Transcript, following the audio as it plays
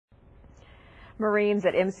Marines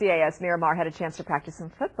at MCAS Miramar had a chance to practice some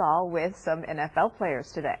football with some NFL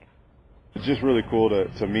players today. It's just really cool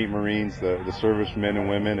to meet Marines, the servicemen and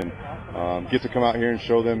women, and get to come out here and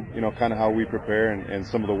show them, kind of how we prepare and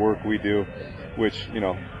some of the work we do, which,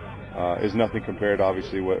 is nothing compared to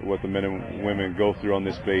obviously what the men and women go through on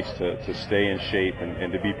this base to stay in shape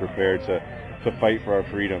and to be prepared to fight for our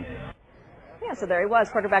freedom. Yeah, so there he was,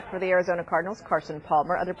 quarterback for the Arizona Cardinals, Carson.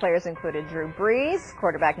 Other players included Drew Brees,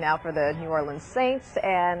 quarterback now for the New Orleans Saints,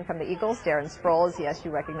 and from the Eagles, Darren Sproles. Yes,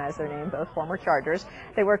 you recognize their name, both former Chargers.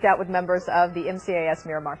 They worked out with members of the MCAS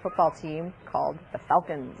Miramar football team called the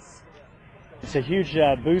Falcons. It's a huge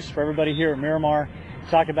boost for everybody here at Miramar.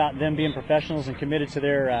 Talk about them being professionals and committed to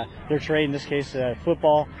their trade, in this case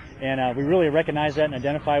football, and we really recognize that and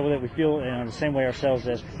identify with it. We feel the same way ourselves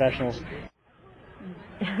as professionals.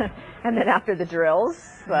 And then after the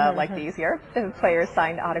drills, like these here, the players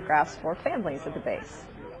signed autographs for families at the base.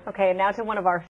 Okay, and now to one of our